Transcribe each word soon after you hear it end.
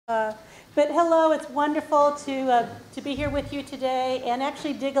But hello, it's wonderful to be here with you today and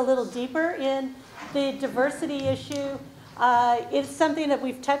actually dig a little deeper in the diversity issue. It's something that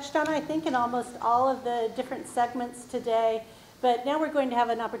we've touched on, I think, in almost all of the different segments today. But now we're going to have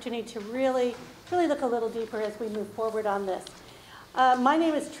an opportunity to really look a little deeper as we move forward on this. My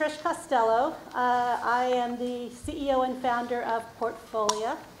name is Trish Costello. I am the CEO and founder of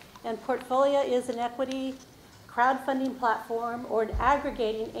Portfolia. And Portfolia is an equity crowdfunding platform or an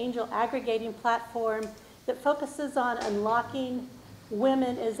angel aggregating platform that focuses on unlocking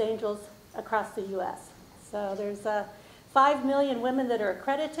women as angels across the U.S. So there's 5 million women that are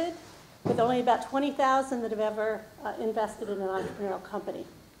accredited, with only about 20,000 that have ever invested in an entrepreneurial company.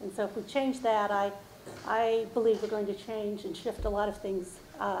 And so if we change that, I believe we're going to change and shift a lot of things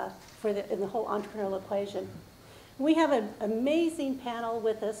in the whole entrepreneurial equation. We have an amazing panel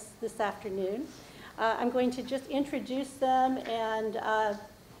with us this afternoon. I'm going to just introduce them and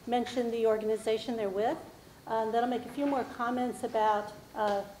mention the organization they're with. Then I'll make a few more comments about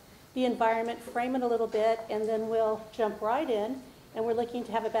the environment, frame it a little bit, and then we'll jump right in. And we're looking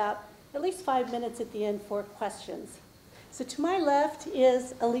to have about at least 5 minutes at the end for questions. So to my left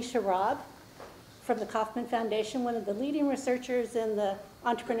is Alicia Robb from the Kauffman Foundation, one of the leading researchers in the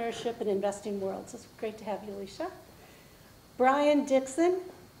entrepreneurship and investing worlds. It's great to have you, Alicia. Brian Dixon.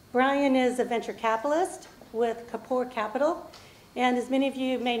 Brian is a venture capitalist with Kapor Capital. And as many of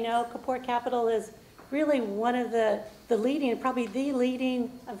you may know, Kapor Capital is really one of the leading, probably the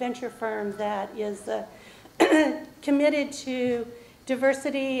leading venture firm that is committed to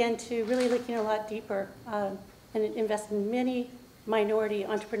diversity and to really looking a lot deeper and invest in many minority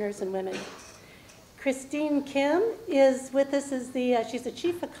entrepreneurs and women. Christine Kim is with us as she's the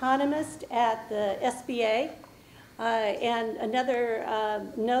chief economist at the SBA. And another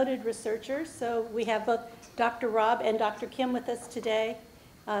noted researcher. So we have both Dr. Robb and Dr. Kim with us today.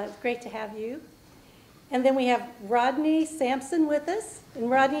 It's great to have you. And then we have Rodney Sampson with us. And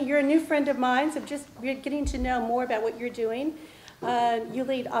Rodney, you're a new friend of mine, so just getting to know more about what you're doing. You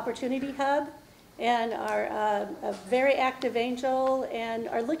lead OpportunityHub and are a very active angel and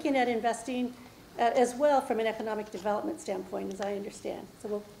are looking at investing as well from an economic development standpoint, as I understand. So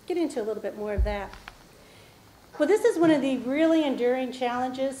we'll get into a little bit more of that. Well, this is one of the really enduring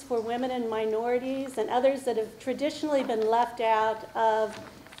challenges for women and minorities and others that have traditionally been left out of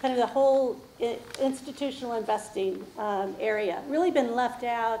kind of the whole institutional investing area, really been left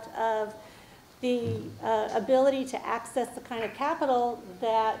out of the ability to access the kind of capital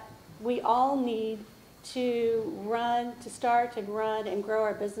that we all need to start and run and grow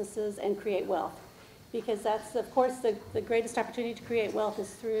our businesses and create wealth. Because that's, of course, the greatest opportunity to create wealth is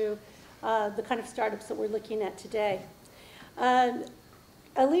through the kind of startups that we're looking at today.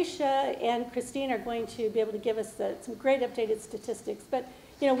 Alicia and Christine are going to be able to give us some great updated statistics. But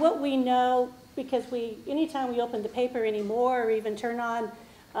you know what we know, because anytime we open the paper anymore or even turn on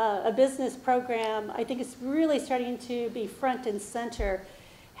a business program, I think it's really starting to be front and center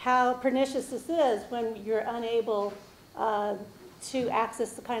how pernicious this is when you're unable to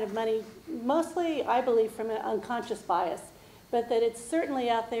access the kind of money, mostly, I believe, from an unconscious bias. But that it's certainly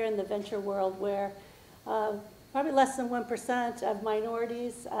out there in the venture world where probably less than 1% of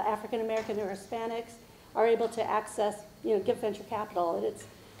minorities, African American or Hispanics, are able to access, give venture capital. And it's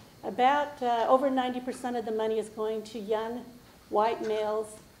about over 90% of the money is going to young white males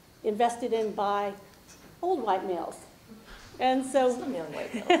invested in by old white males. And so, some young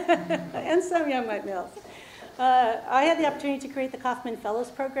white males. And some young white males. I had the opportunity to create the Kauffman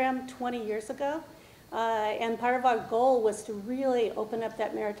Fellows Program 20 years ago. And part of our goal was to really open up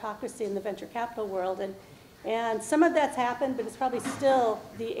that meritocracy in the venture capital world. And some of that's happened, but it's probably still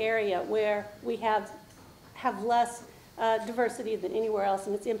the area where we have less diversity than anywhere else,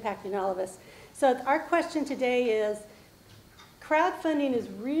 and it's impacting all of us. So our question today is, crowdfunding is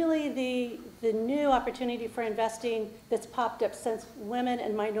really the new opportunity for investing that's popped up since women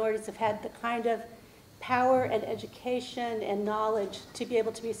and minorities have had the kind of power and education and knowledge to be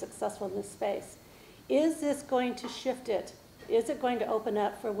able to be successful in this space. Is this going to shift it? Is it going to open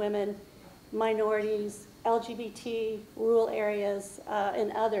up for women, minorities, LGBT, rural areas,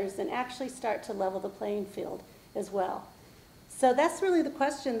 and others, and actually start to level the playing field as well? So that's really the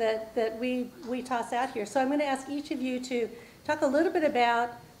question that we toss out here. So I'm going to ask each of you to talk a little bit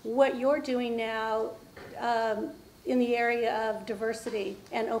about what you're doing now in the area of diversity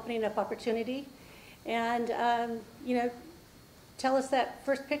and opening up opportunity. And, tell us that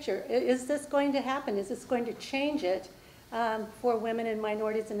first picture. Is this going to happen? Is this going to change it for women and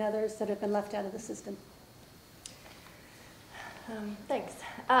minorities and others that have been left out of the system? Thanks.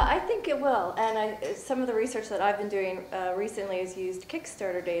 I think it will, and some of the research that I've been doing recently has used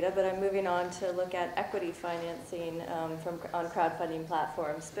Kickstarter data, but I'm moving on to look at equity financing on crowdfunding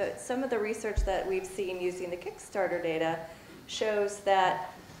platforms. But some of the research that we've seen using the Kickstarter data shows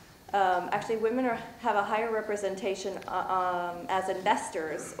that actually women have a higher representation as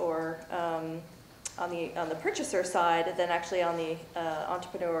investors or on the purchaser side than actually on the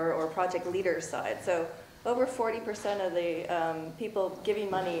entrepreneur or project leader side. So over 40% of the people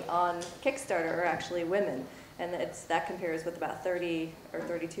giving money on Kickstarter are actually women, and that compares with about 30 or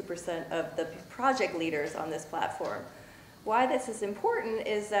 32% of the project leaders on this platform. Why this is important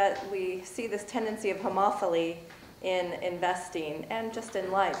is that we see this tendency of homophily in investing and just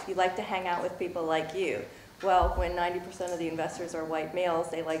in life. You like to hang out with people like you. Well, when 90% of the investors are white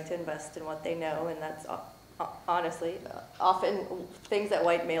males, they like to invest in what they know, and that's honestly often things that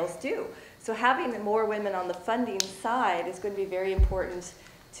white males do. So having more women on the funding side is going to be very important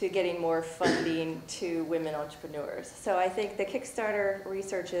to getting more funding to women entrepreneurs. So I think the Kickstarter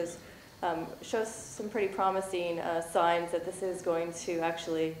research shows some pretty promising signs that this is going to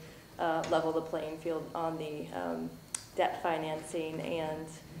actually level the playing field on the debt financing and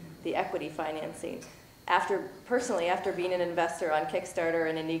the equity financing. Personally, after being an investor on Kickstarter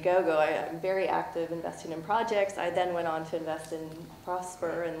and Indiegogo, I'm very active investing in projects. I then went on to invest in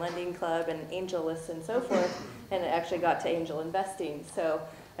Prosper and Lending Club and AngelList and so forth, and actually got to angel investing. So,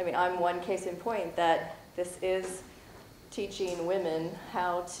 I mean, I'm one case in point that this is teaching women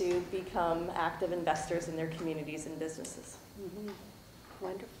how to become active investors in their communities and businesses. Mm-hmm.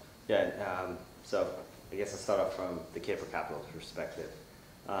 Wonderful. Yeah, so I guess I'll start off from the Kapor Capital's perspective.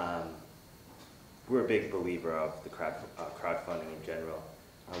 We're a big believer of the crowdfunding in general.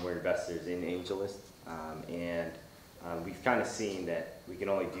 We're investors in AngelList, and we've kind of seen that we can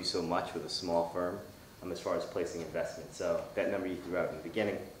only do so much with a small firm as far as placing investments. So that number you threw out in the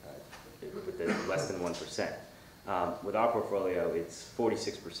beginning, with the less than 1%. With our portfolio, it's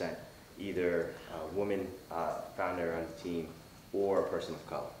 46%, either a woman founder on the team or a person of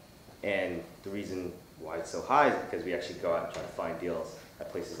color. And the reason why it's so high is because we actually go out and try to find deals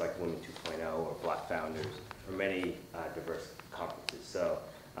at places like Women 2.0 or Black Founders or many diverse conferences. So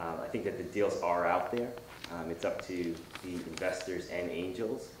I think that the deals are out there. It's up to the investors and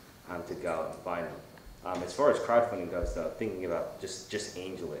angels to go out and find them. As far as crowdfunding goes, though, thinking about just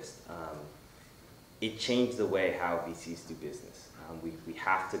AngelList, it changed the way how VCs do business. We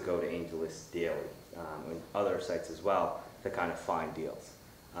have to go to AngelList daily and other sites as well to kind of find deals,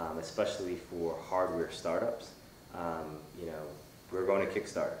 especially for hardware startups. You know, we're going to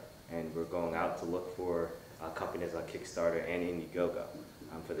Kickstarter, and we're going out to look for companies on Kickstarter and Indiegogo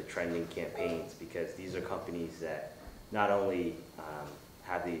for the trending campaigns, because these are companies that not only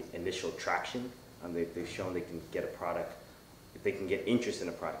have the initial traction, they've shown they can get a product, if they can get interest in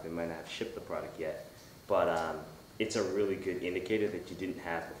a product. They might not have shipped the product yet, but it's a really good indicator that you didn't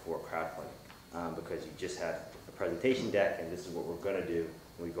have before crowdfunding, because you just had a presentation deck and this is what we're going to do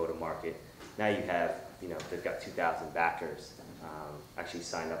when we go to market. Now you have, you know, they've got 2,000 backers actually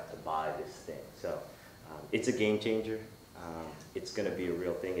signed up to buy this thing. So it's a game changer. It's going to be a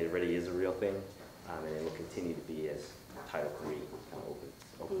real thing. It already is a real thing, and it will continue to be as Title III kind of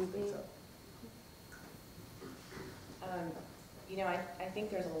opens things up. You know, I think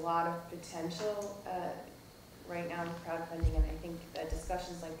there's a lot of potential right now in crowdfunding, and I think that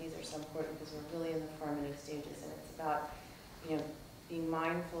discussions like these are so important because we're really in the formative stages, and it's about, you know, being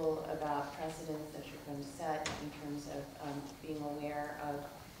mindful about precedents that you're going to set in terms of being aware of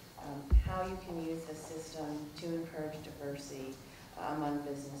how you can use the system to encourage diversity among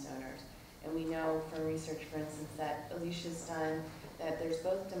business owners. And we know from research, for instance, that Alicia's done that there's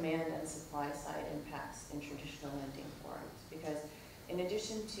both demand and supply side impacts in traditional lending forums, because in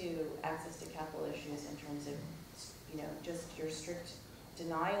addition to access to capital issues in terms of, you know, just your strict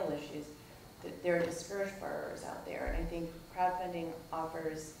denial issues, there are discouraged borrowers out there. And I think crowdfunding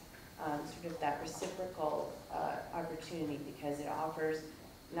offers sort of that reciprocal opportunity, because it offers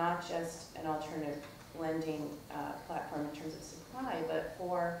not just an alternative lending platform in terms of supply, but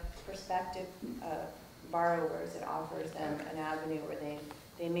for prospective borrowers, it offers them an avenue where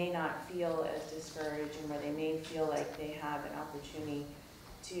they may not feel as discouraged, and where they may feel like they have an opportunity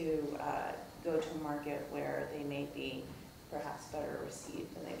to go to a market where they may be perhaps better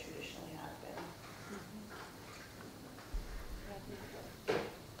received than they traditionally have been.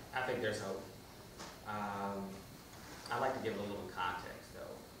 I think there's hope. I'd like to give a little context,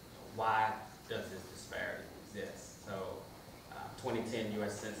 though. Why does this disparity exist? So 2010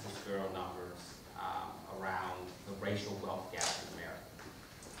 U.S. Census Bureau numbers around the racial wealth gap in America.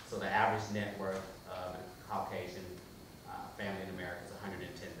 So the average net worth of a Caucasian family in America is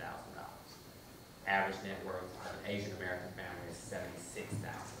 $110,000. Average net worth of an Asian American family is $76,000.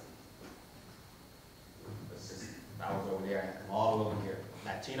 I was over there, I'm all over here.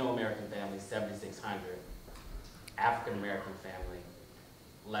 Latino American family, $7,600. African American family,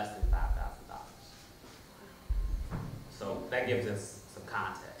 less than $5,000. So that gives us some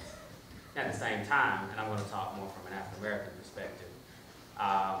context. At the same time, and I'm going to talk more from an African American perspective,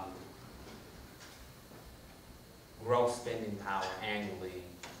 gross spending power annually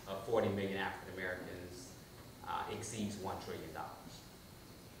of 40 million African Americans exceeds $1 trillion.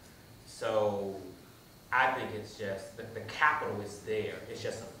 So I think it's just, the capital is there. It's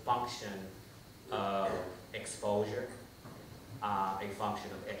just a function of exposure, a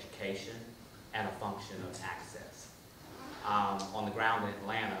function of education, and a function of access. On the ground in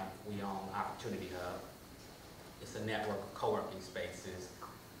Atlanta, we own OpportunityHub. It's a network of co-working spaces.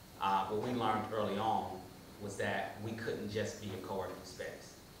 What we learned early on was that we couldn't just be a co-working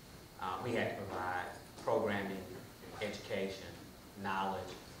space. We had to provide programming, education,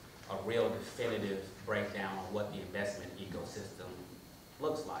 knowledge, a real definitive breakdown on what the investment ecosystem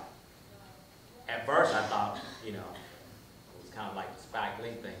looks like. At first I thought, you know, it was kind of like the Spike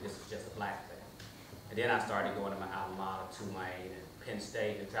Lee thing, this was just a black thing. And then I started going to my alma mater, Tulane and Penn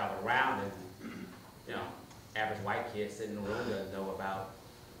State, and traveled around, and you know, average white kid sitting in the room doesn't know about,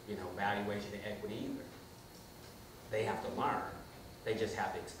 you know, valuation and equity either. They have to learn. They just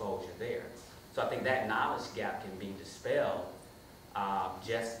have the exposure there. So I think that knowledge gap can be dispelled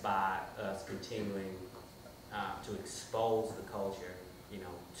just by us continuing to expose the culture, you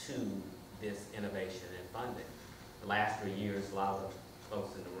know, to this innovation and funding. The last 3 years, a lot of the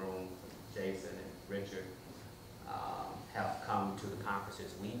folks in the room, Jason and Richard, have come to the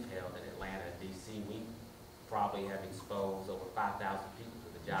conferences we've held in Atlanta and DC. We probably have exposed over 5,000 people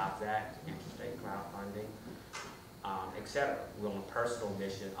to the Jobs Act, interstate crowdfunding, et cetera. We're on a personal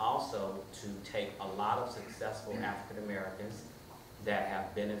mission also to take a lot of successful African Americans that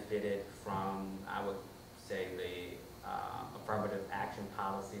have benefited from, I would say, the affirmative action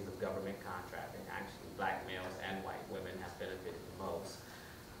policies of government contracting. Actually, black males and white women have benefited the most.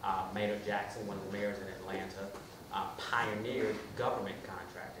 Maynard Jackson, one of the mayors in Atlanta, pioneered government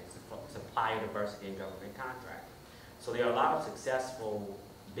contracting, supplier diversity in government contracting. So there are a lot of successful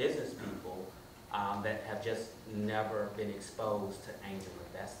business people that have just never been exposed to angel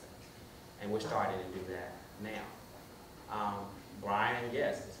investing. And we're starting to do that now. Brian,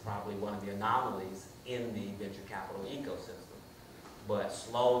 yes, is probably one of the anomalies in the venture capital ecosystem. But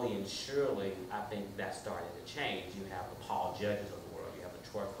slowly and surely, I think that's starting to change. You have the Paul Judges of the world, you have the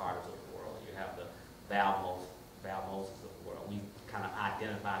Troy Carters of the world, you have the Val Moses of the world. We've kind of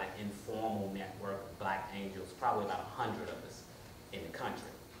identified an informal network of black angels, probably about 100 of us in the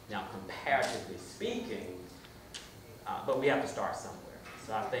country. Now, comparatively speaking, but we have to start somewhere.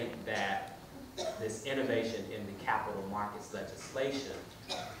 So I think that this innovation in the capital markets legislation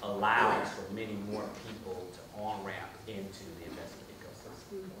allows for many more people to on-ramp into the investment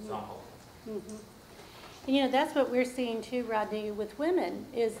ecosystem. So I'm hoping. And, you know, that's what we're seeing too, Rodney, with women,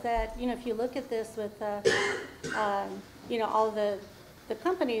 is that, you know, if you look at this with, you know, all the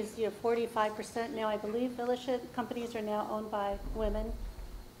companies, you know, 45% now, I believe, Alicia, companies are now owned by women.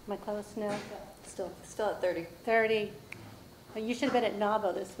 Am I close? No? Still at 30. 30. Well, you should have been at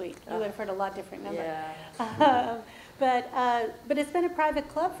NAVO this week. You would have heard a lot different number. Yeah. But it's been a private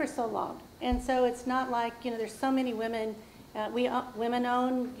club for so long. And so it's not like, you know, there's so many women. Women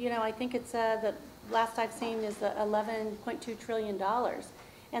own, you know, I think it's the last I've seen is $11.2 trillion.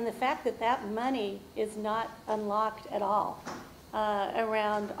 And the fact that that money is not unlocked at all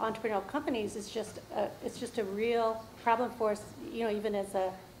around entrepreneurial companies is just it's just a real problem for us, you know, even as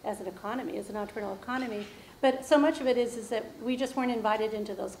an economy, as an entrepreneurial economy. But so much of it is that we just weren't invited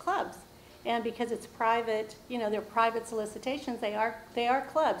into those clubs. And because it's private, you know, they're private solicitations, they are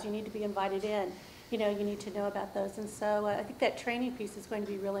clubs. You need to be invited in. You know, you need to know about those. And so I think that training piece is going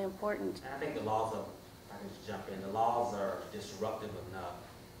to be really important. And I think the laws are, if I can just jump in, the laws are disruptive enough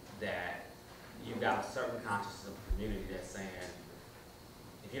that you've got a certain consciousness of the community that's saying,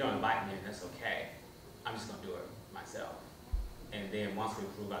 if you don't invite me in, that's okay. I'm just going to do it myself. And then once we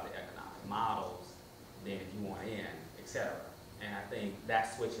prove out the economic models, then if you want in, et cetera. And I think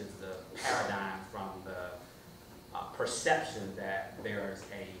that switches the paradigm from the perception that there's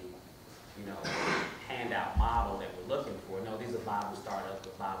a, you know, handout model that we're looking for. No, these are viable startups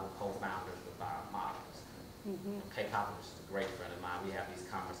with viable co-founders with viable models. Kapor, which is a great friend of mine, we have these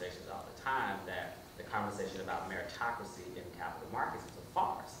conversations all the time that the conversation about meritocracy in capital markets is a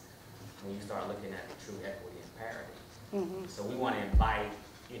farce when you start looking at the true equity and parity. So we want to invite,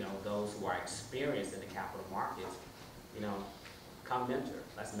 you know, those who are experienced in the capital markets you know, come mentor.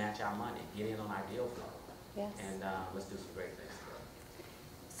 Let's match our money. Get in on our deal flow. Yes. And let's do some great things together.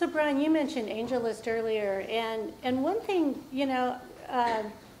 So Brian, you mentioned AngelList earlier, and one thing,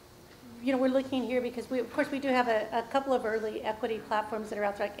 we're looking here because of course we do have a couple of early equity platforms that are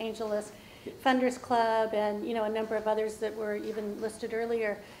out there, like AngelList, Funders Club, and a number of others that were even listed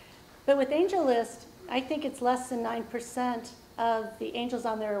earlier. But with AngelList, I think it's less than 9% of the angels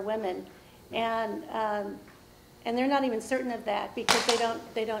on there are women, and they're not even certain of that because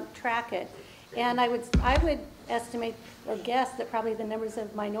they don't track it. And I would estimate or guess that probably the numbers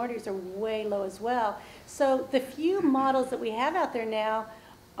of minorities are way low as well. So the few models that we have out there now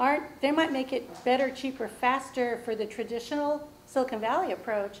they might make it better, cheaper, faster for the traditional Silicon Valley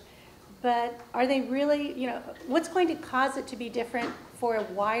approach, but are they really, what's going to cause it to be different for a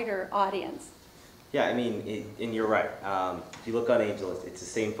wider audience? Yeah, I mean, and you're right. If you look on AngelList, it's the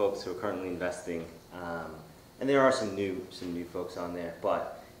same folks who are currently investing, and there are some new folks on there,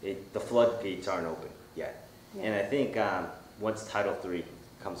 but the floodgates aren't open yet. Yeah. And I think once Title III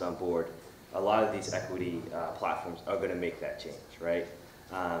comes on board, a lot of these equity platforms are going to make that change, right?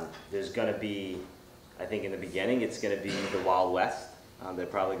 There's going to be, I think in the beginning, it's going to be the Wild West. They're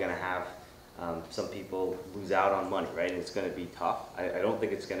probably going to have some people lose out on money, right? And it's going to be tough. I don't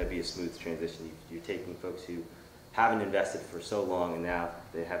think it's going to be a smooth transition. You're taking folks who haven't invested for so long, and now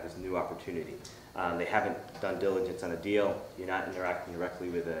they have this new opportunity. They haven't done diligence on a deal. You're not interacting directly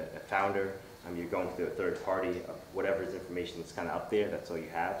with a founder. You're going through a third party. Whatever information that's kind of up there, that's all you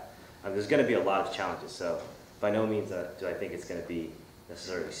have. There's going to be a lot of challenges. So by no means do I think it's going to be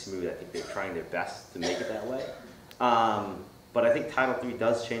necessarily smooth. I think they're trying their best to make it that way. But I think Title III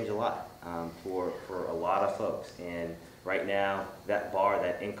does change a lot for a lot of folks. And right now, that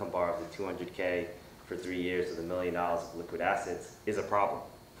income bar of the $200K for 3 years with $1 million of liquid assets is a problem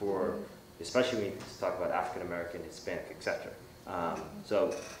for, especially when you talk about African American, Hispanic, etc.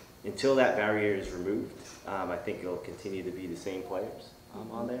 So until that barrier is removed, I think it'll continue to be the same players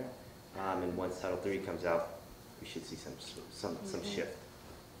on there. And once Title III comes out, we should see some shift.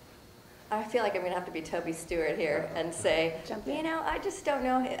 I feel like I'm going to have to be Toby Stewart here and say, I just don't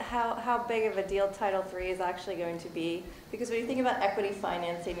know how big of a deal Title III is actually going to be. Because when you think about equity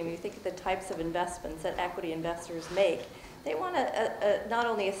financing and you think of the types of investments that equity investors make, they want not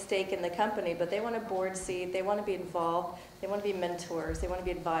only a stake in the company, but they want a board seat, they want to be involved, they want to be mentors, they want to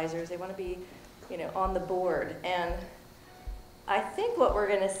be advisors, they want to be on the board. And I think what we're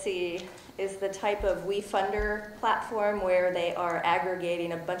going to see is the type of WeFunder platform where they are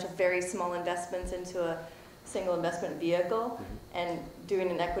aggregating a bunch of very small investments into a single investment vehicle and doing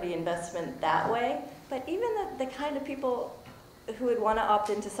an equity investment that way. But even the kind of people who would want to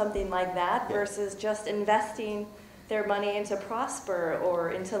opt into something like that versus just investing their money into Prosper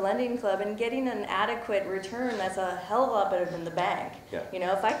or into Lending Club and getting an adequate return that's a hell of a lot better than the bank. Yeah.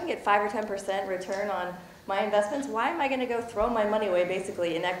 If I can get 5 or 10% return on my investments, why am I going to go throw my money away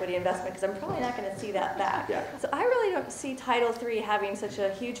basically in equity investment, because I'm probably not going to see that back. Yeah. So I really don't see Title III having such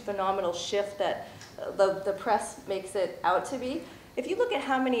a huge phenomenal shift that the press makes it out to be. If you look at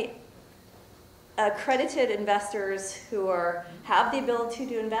how many accredited investors who have the ability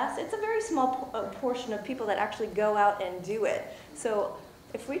to invest, it's a very small portion of people that actually go out and do it. So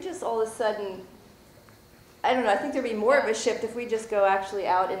if we just all of a sudden, I don't know, I think there'd be more of a shift if we just go actually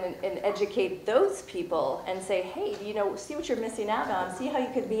out and educate those people and say, hey, see what you're missing out on, see how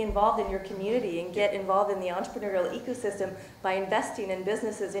you could be involved in your community and get involved in the entrepreneurial ecosystem by investing in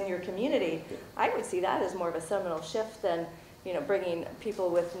businesses in your community. I would see that as more of a seminal shift than bringing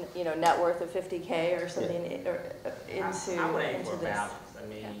people with net worth of 50K or something into I would aim for balance. I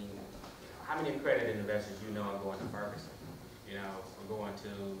mean, how many accredited investors are going to Ferguson? Or going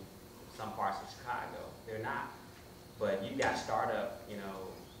to some parts of Chicago? They're not. But you got startup,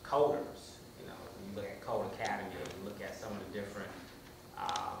 coders. You look at Code Academy, you look at some of the different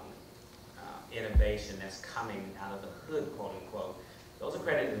innovation that's coming out of the hood, quote unquote. Those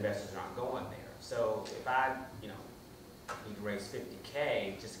accredited investors aren't going there. So if I, need to raise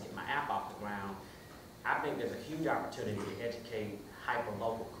 50K just to get my app off the ground, I think there's a huge opportunity to educate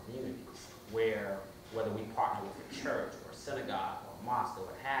hyper-local communities where, whether we partner with a church or a synagogue or a mosque or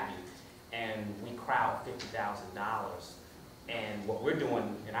what have you, and we crowd $50,000. And what we're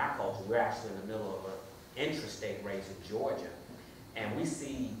doing in our culture, we're actually in the middle of an intrastate race in Georgia. And we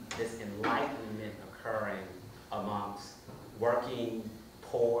see this enlightenment occurring amongst working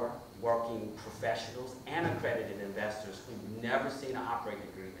poor, working professionals, and accredited investors who've never seen an operating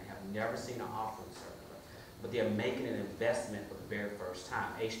agreement, have never seen an offering circular, but they're making an investment for the very first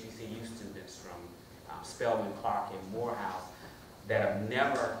time. HBCU students from Spelman, Clark, and Morehouse that have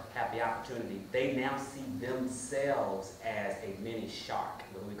never had the opportunity, they now see themselves as a mini shark.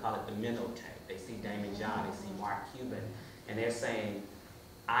 We call it the minnow tank. They see Damon John, they see Mark Cuban, and they're saying,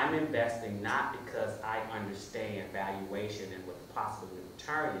 I'm investing not because I understand valuation and what the possible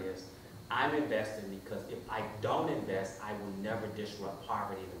return is. I'm investing because if I don't invest, I will never disrupt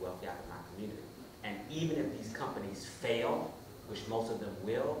poverty and the wealth gap in my community. And even if these companies fail, which most of them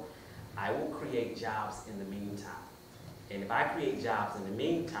will, I will create jobs in the meantime. And if I create jobs in the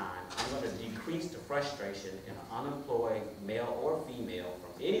meantime, I'm going to decrease the frustration in an unemployed male or female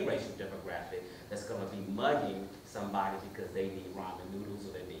from any racial demographic that's going to be mugging somebody because they need ramen noodles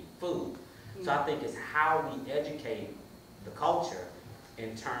or they need food. So I think it's how we educate the culture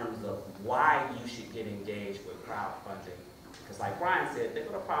in terms of why you should get engaged with crowdfunding. Because like Brian said, they're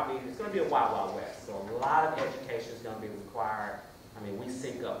going to probably, it's going to be a wild, wild west. So a lot of education is going to be required. I mean, we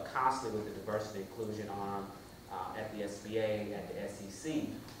sync up constantly with the diversity inclusion arm at the SBA, at the SEC,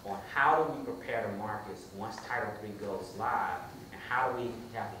 on how do we prepare the markets once Title III goes live, and how do we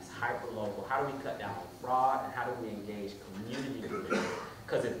have these hyper-local, how do we cut down on fraud, and how do we engage community groups?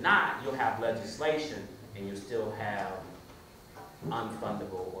 Because if not, you'll have legislation, and you'll still have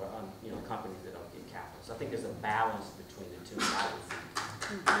unfundable or companies that don't get capital. So I think there's a balance between the two. All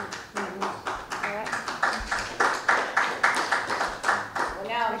right. Well,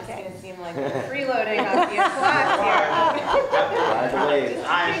 now it's just going to seem like we're freeloading off the class here. Just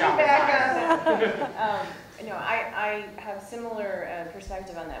picking back up. I have similar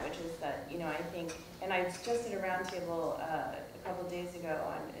perspective on that, which is that, I think, and I just did a roundtable a couple days ago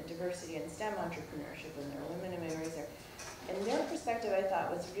on diversity and STEM entrepreneurship, and there were women and minorities there. And their perspective, I thought,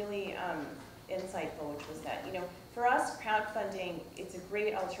 was really insightful, which was that, for us, crowdfunding, it's a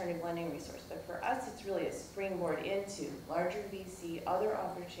great alternative lending resource, but for us, it's really a springboard into larger VC, other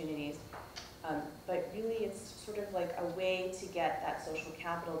opportunities, but really it's sort of like a way to get that social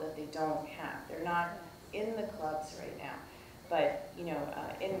capital that they don't have. They're not in the clubs right now, but, in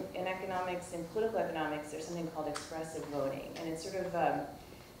economics, in political economics, there's something called expressive voting, and it's sort of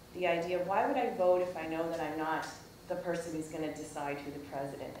the idea of why would I vote if I know that I'm not the person who's going to decide who the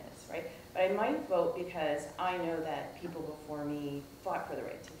president is, right? But I might vote because I know that people before me fought for the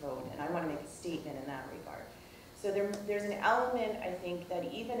right to vote, and I want to make a statement in that regard. So there's an element, I think, that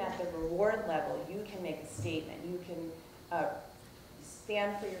even at the reward level, you can make a statement. You can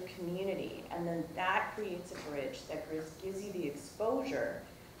stand for your community, and then that creates a bridge that gives you the exposure,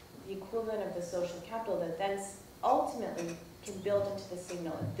 the equivalent of the social capital that then ultimately can build into the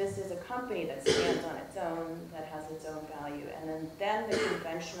signal that this is a company that stands on its own, that has its own value, and then the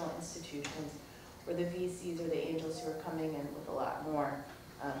conventional institutions or the VCs or the angels who are coming in with a lot more.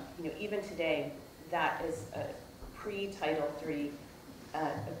 Even today, that is a pre-Title III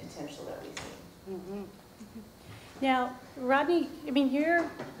potential that we see. Mm-hmm. Now, Rodney, you're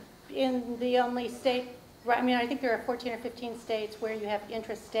in the only state, I think there are 14 or 15 states where you have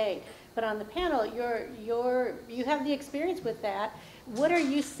intrastate. But on the panel, you have the experience with that. What are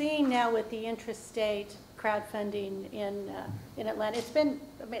you seeing now with the intrastate crowdfunding in Atlanta? It's been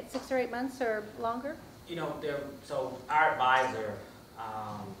 6 or 8 months or longer. So our advisor,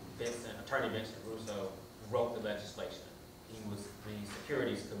 Attorney Vincent Russo, wrote the legislation. He was the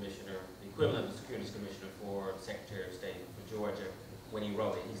securities commissioner, the equivalent of the securities commissioner for the Secretary of State for Georgia when he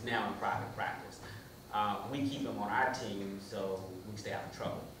wrote it. He's now in private practice. We keep him on our team so we stay out of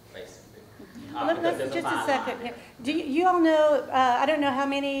trouble, basically. Let's just a second. Do you all know, I don't know how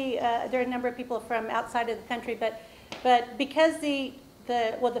many, there are a number of people from outside of the country, but because the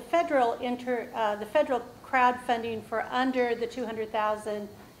federal crowdfunding for under the 200,000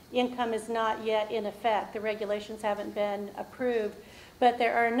 income is not yet in effect, the regulations haven't been approved, but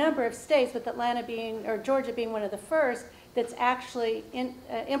there are a number of states, with Atlanta or Georgia being one of the first, that's actually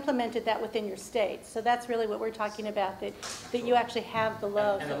implemented that within your state. So that's really what we're talking about, that you actually have the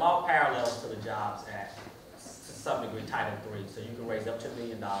law. And the law parallels to the Jobs Act, to some degree, Title III. So you can raise up to $1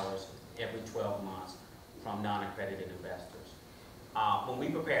 million every 12 months from non-accredited investors. When we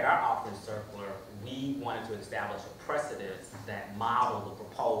prepared our offering circular, we wanted to establish a precedent that modeled the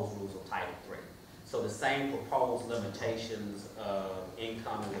proposed rules of Title III. So the same proposed limitations of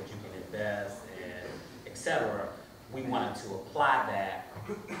income and what you can invest and et cetera, we wanted to apply that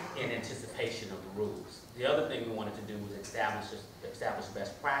in anticipation of the rules. The other thing we wanted to do was establish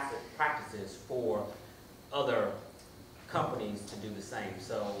best practices for other companies to do the same.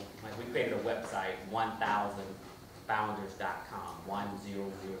 So we created a website, 1000founders.com,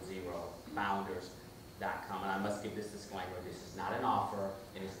 1000founders.com. And I must give this disclaimer, this is not an offer,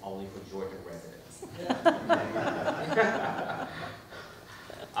 and it's only for Georgia residents.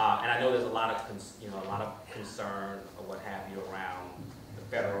 And I know there's a lot of concern or what have you around the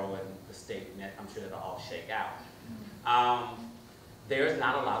federal and the state net. I'm sure that'll all shake out. There's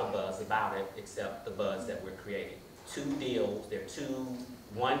not a lot of buzz about it except the buzz that we're creating. 2 deals,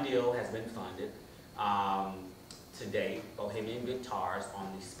 one deal has been funded to date, Bohemian Guitars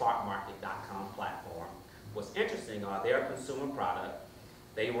on the sparkmarket.com platform. What's interesting are they're a consumer product.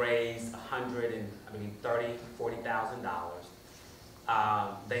 They raised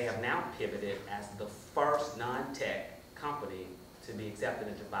 $40,000. They have now pivoted as the first non-tech company to be accepted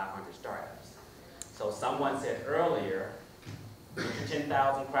into 500 startups. So someone said earlier, get your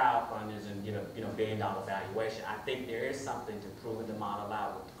 10,000 crowdfunders and get a $1 billion valuation. I think there is something to prove the model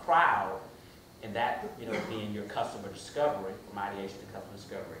out with the crowd, and that being your customer discovery, from ideation to customer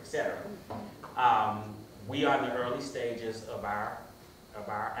discovery, et cetera. We are in the early stages of our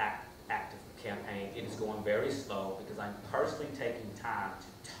active campaign. It is going very slow because I'm personally taking time to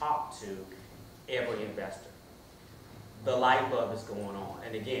talk to every investor. The light bulb is going on.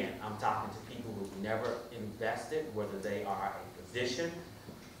 And again, I'm talking to people who've never invested, whether they are a physician,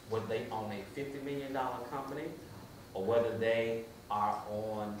 whether they own a $50 million company, or whether they are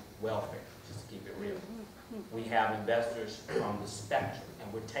on welfare, just to keep it real. We have investors from the spectrum,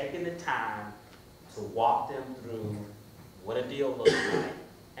 and we're taking the time to walk them through what a deal looks like.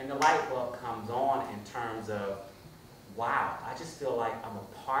 And the light bulb comes on in terms of, wow, I just feel like I'm a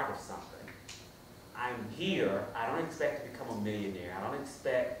part of something. I'm here. I don't expect to become a millionaire. I don't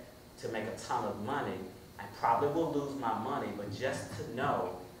expect to make a ton of money. I probably will lose my money, but just to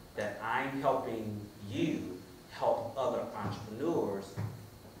know that I'm helping you help other entrepreneurs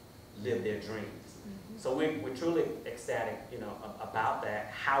live their dreams. So we're truly ecstatic, about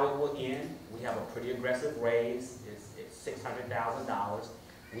that. How it will end, we have a pretty aggressive raise. It's $600,000.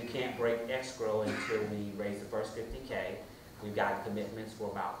 We can't break escrow until we raise the first 50K. We've got commitments for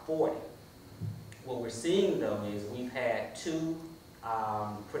about 40. What we're seeing though is we've had 2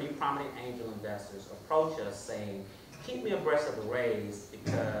 pretty prominent angel investors approach us saying, keep me abreast of the raise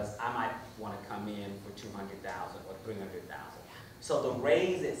because I might want to come in for $200,000 or $300,000. So the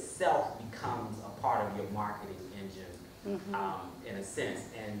raise itself becomes a part of your marketing engine in a sense.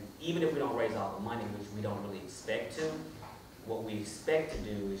 And even if we don't raise all the money, which we don't really expect to, what we expect to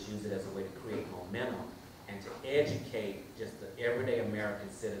do is use it as a way to create momentum and to educate just the everyday American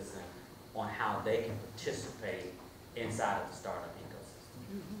citizen on how they can participate inside of the startup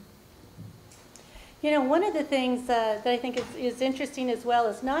ecosystem. One of the things that I think is interesting as well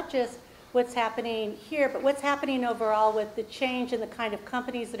is not just what's happening here, but what's happening overall with the change in the kind of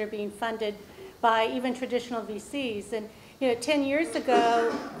companies that are being funded by even traditional VCs. And 10 years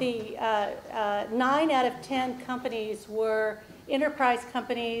ago, the 9 out of 10 companies were enterprise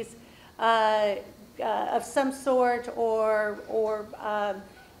companies of some sort, or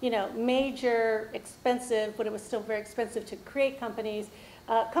major expensive, but it was still very expensive to create companies.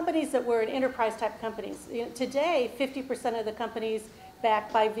 Companies that were enterprise type companies. Today, 50% of the companies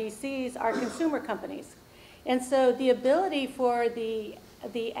backed by VCs are consumer companies. And so the ability for the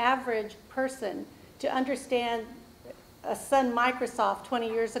average person to understand a Sun Microsoft 20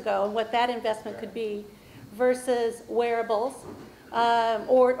 years ago and what that investment could be versus wearables,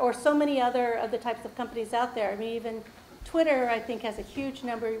 or so many other of the types of companies out there. I mean, even Twitter, I think, has a huge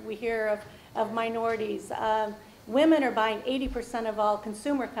number we hear of minorities. Women are buying 80% of all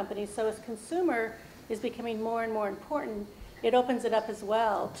consumer companies. So as consumer is becoming more and more important, it opens it up as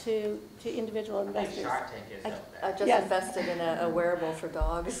well to individual investors. Shark Tank has helped that. I just invested in a wearable for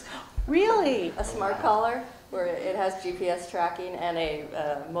dogs. Really? A smart collar where it has GPS tracking and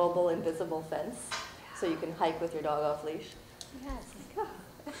a mobile invisible fence, so you can hike with your dog off leash. Yes.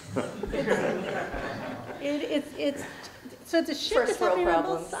 So it's a shift that's happening on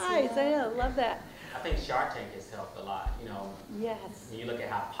both sides. I know, love that. I think Shark Tank has helped a lot. Yes. When you look at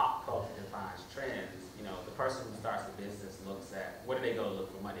how pop culture defines trends, the person who starts a business looks at, where do they go to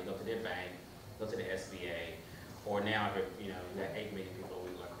look for money? They go to their bank, go to the SBA, or now, you got 8 million people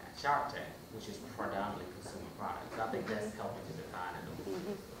we look at Shark Tank, which is predominantly consumer products. So I think that's helping to define it.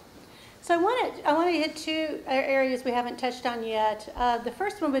 So I want to hit 2 areas we haven't touched on yet. The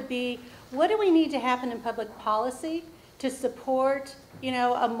first one would be, what do we need to happen in public policy to support,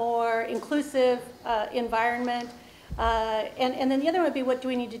 a more inclusive environment? And then the other one would be, what do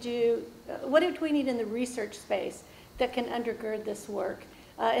we need to do? What do we need in the research space that can undergird this work?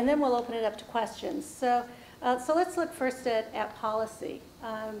 And then we'll open it up to questions. So let's look first at policy.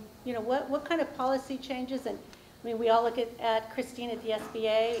 What kind of policy changes? And I mean, we all look at Christine at the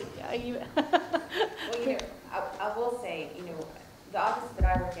SBA. Well, I will say, the office that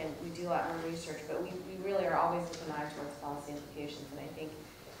I work in, we do a lot more research, but we really are always with an eye towards policy implications. And I think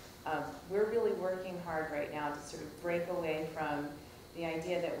We're really working hard right now to sort of break away from the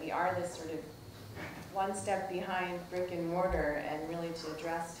idea that we are this sort of one step behind brick and mortar, and really to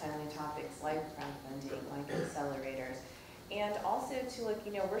address timely topics like crowdfunding, like accelerators. And also to look,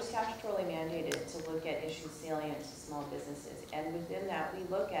 we're statutorily mandated to look at issues salient to small businesses. And within that, we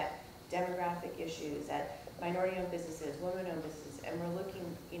look at demographic issues, at minority-owned businesses, women-owned businesses, and we're looking,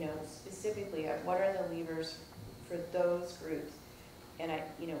 specifically at what are the levers for those groups. And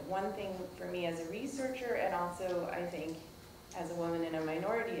one thing for me as a researcher, and also I think as a woman in a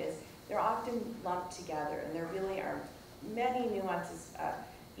minority, is they're often lumped together, and there really are many nuances,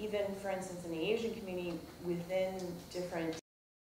 even for instance in the Asian community, within different